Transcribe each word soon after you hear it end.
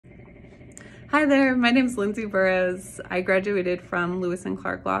Hi there, my name is Lindsey Burrows. I graduated from Lewis and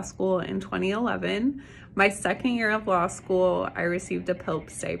Clark Law School in 2011. My second year of law school, I received a PILP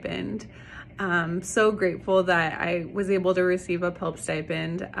stipend. So grateful that I was able to receive a PILP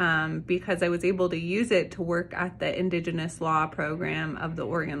stipend because I was able to use it to work at the Indigenous Law Program of the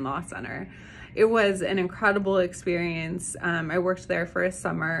Oregon Law Center. It was an incredible experience. I worked there for a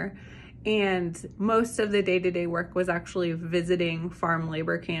summer, and most of the day-to-day work was actually visiting farm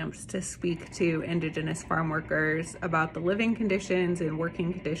labor camps to speak to Indigenous farm workers about the living conditions and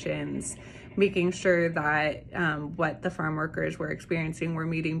working conditions, making sure that what the farm workers were experiencing were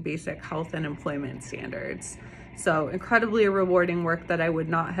meeting basic health and employment standards. So incredibly rewarding work that I would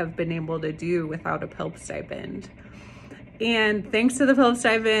not have been able to do without a PILP stipend. And thanks to the PILP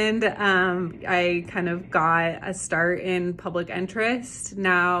stipend, I kind of got a start in public interest.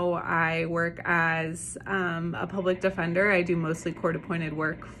 Now I work as a public defender. I do mostly court-appointed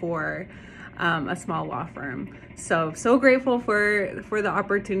work for a small law firm. So grateful for the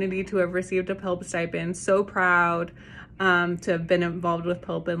opportunity to have received a PILP stipend. So proud to have been involved with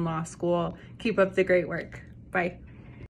PILP in law school. Keep up the great work. Bye.